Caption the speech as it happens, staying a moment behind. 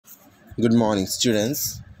Good morning,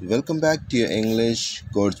 students. Welcome back to your English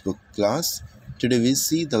Course Book class. Today we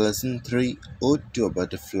see the lesson 3 Ode to a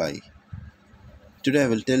Butterfly. Today I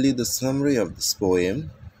will tell you the summary of this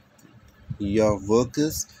poem. Your work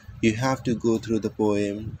is you have to go through the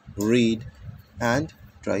poem, read, and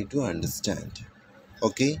try to understand.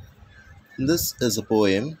 Okay? This is a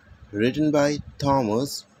poem written by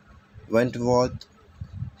Thomas Wentworth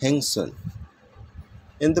Higginson.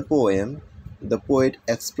 In the poem, the poet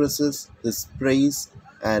expresses his praise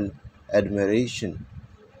and admiration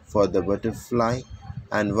for the butterfly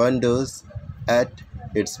and wonders at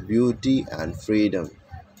its beauty and freedom.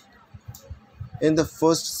 In the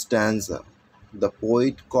first stanza, the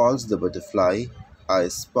poet calls the butterfly a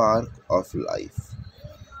spark of life.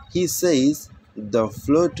 He says the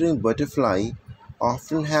fluttering butterfly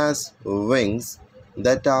often has wings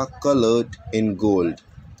that are colored in gold.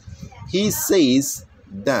 He says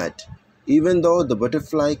that even though the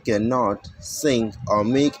butterfly cannot sing or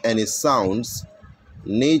make any sounds,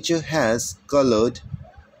 nature has colored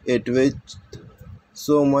it with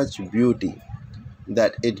so much beauty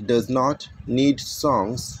that it does not need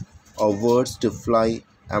songs or words to fly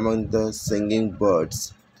among the singing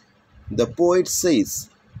birds. The poet says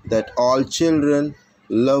that all children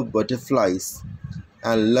love butterflies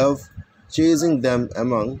and love chasing them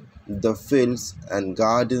among the fields and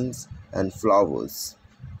gardens and flowers.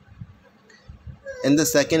 In the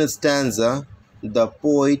second stanza, the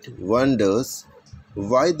poet wonders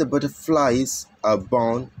why the butterflies are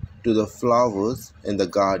bound to the flowers in the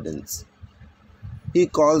gardens. He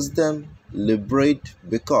calls them liberate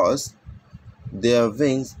because their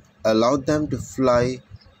wings allow them to fly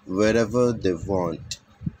wherever they want.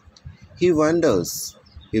 He wonders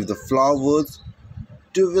if the flowers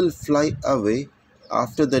too will fly away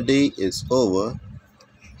after the day is over.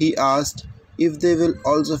 He asked if they will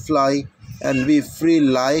also fly and be free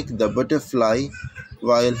like the butterfly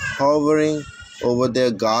while hovering over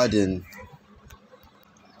their garden.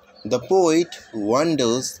 The poet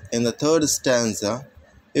wonders in the third stanza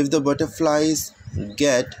if the butterflies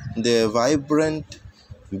get their vibrant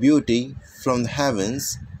beauty from the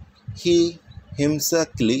heavens. He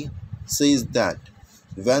whimsically says that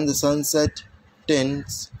when the sunset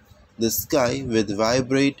tints the sky with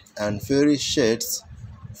vibrant and fairy shades,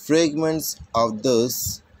 fragments of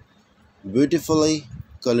this beautifully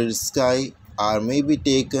colored sky are maybe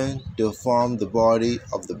taken to form the body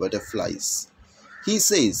of the butterflies. He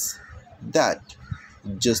says that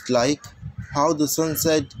just like how the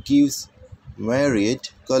sunset gives myriad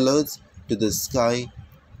colors to the sky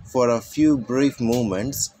for a few brief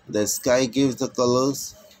moments, the sky gives the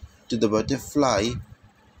colors to the butterfly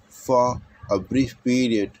for a brief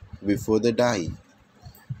period before they die.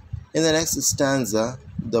 In the next stanza,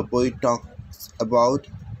 the poet talks about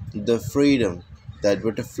the freedom that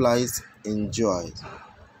butterflies enjoy.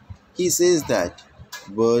 He says that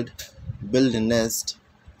birds build a nest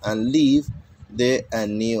and live there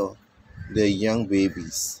and near their young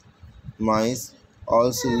babies. Mice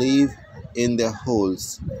also live in their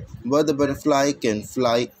holes, but the butterfly can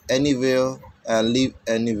fly anywhere and live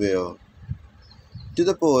anywhere. To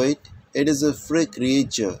the poet, it is a free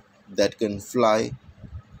creature that can fly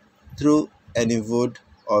through any wood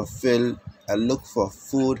or field and look for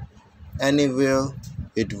food anywhere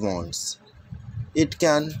it wants. It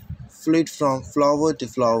can flit from flower to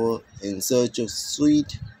flower in search of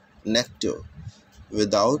sweet nectar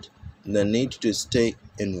without the need to stay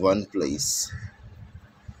in one place.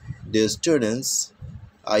 Dear students,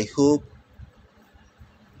 I hope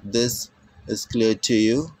this is clear to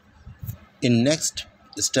you. In next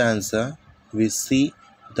stanza, we see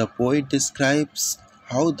the poet describes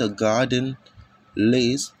how the garden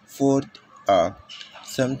lays forth a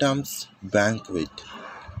sometimes banquet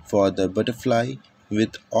for the butterfly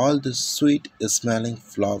with all the sweet smelling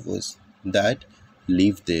flowers that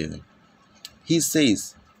live there. He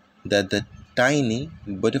says that the tiny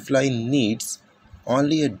butterfly needs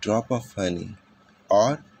only a drop of honey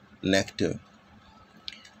or nectar.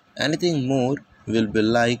 Anything more will be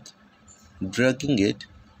like drugging it.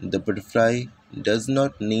 The butterfly does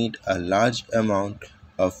not need a large amount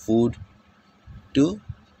of food to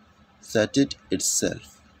satiate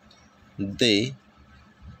itself. They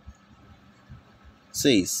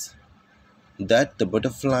says that the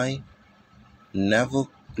butterfly never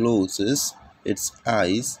closes its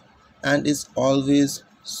eyes and is always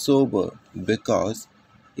sober because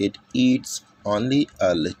it eats only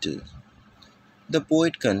a little. The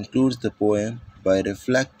poet concludes the poem by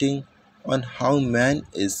reflecting on how man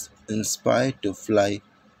is inspired to fly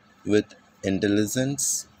with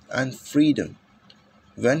intelligence and freedom.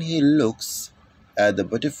 When he looks at the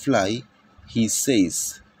butterfly, he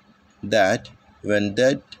says, that when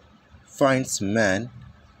death finds man,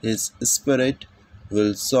 his spirit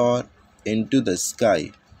will soar into the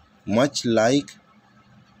sky, much like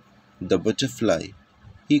the butterfly.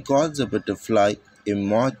 He calls the butterfly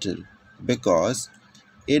immortal because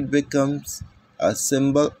it becomes a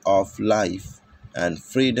symbol of life and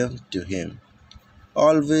freedom to him,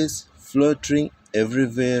 always fluttering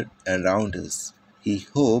everywhere around us. He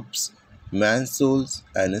hopes man's souls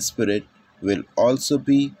and spirit will also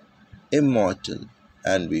be immortal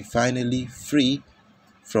and be finally free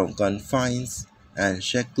from confines and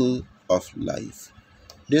shackle of life.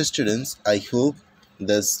 Dear students, I hope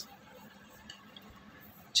this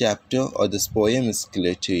chapter or this poem is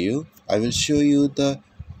clear to you. I will show you the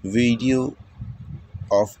video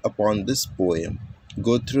of upon this poem.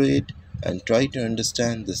 Go through it and try to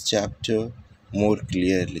understand this chapter more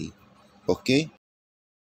clearly. Okay?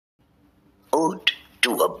 Ode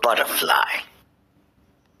to a Butterfly.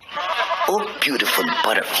 Oh, beautiful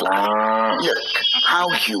butterfly, look how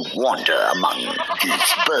you wander among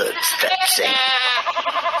these birds that sing.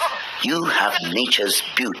 You have nature's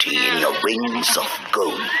beauty in your wings of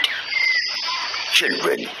gold.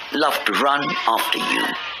 Children love to run after you,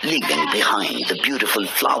 leaving behind the beautiful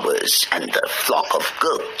flowers and the flock of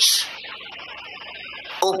goats.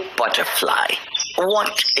 Oh, butterfly,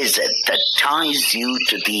 what is it that ties you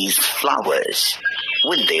to these flowers?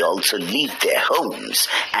 Will they also leave their homes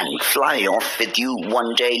and fly off with you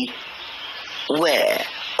one day? Where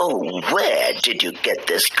did you get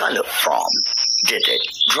this color from? Did it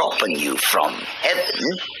drop on you from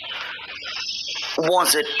heaven?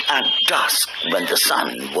 Was it at dusk when the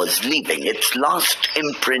sun was leaving its last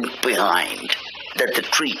imprint behind that the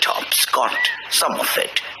treetops got some of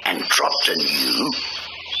it and dropped on you?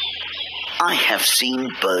 I have seen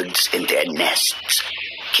birds in their nests,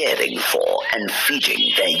 caring for and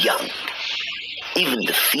feeding their young. Even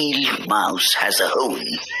the field mouse has a home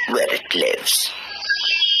where it lives.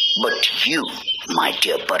 But you, my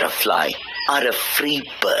dear butterfly, are a free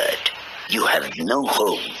bird. You have no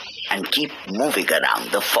home and keep moving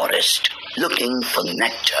around the forest, looking for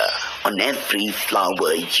nectar on every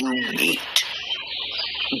flower you meet.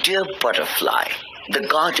 Dear butterfly, the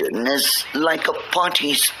garden is like a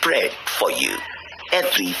party spread for you.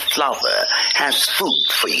 Every flower has food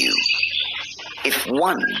for you. If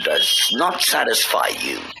one does not satisfy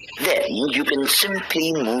you, then you can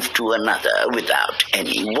simply move to another without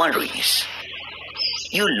any worries.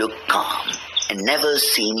 You look calm and never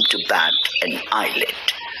seem to bat an eyelid.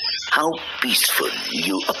 How peaceful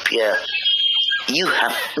you appear. You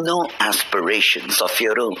have no aspirations of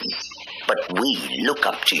your own, but we look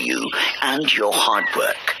up to you and your hard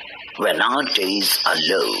work. When our days are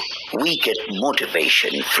low, we get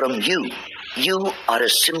motivation from you. You are a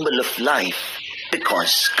symbol of life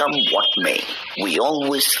because come what may, we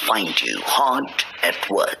always find you hard at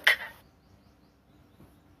work.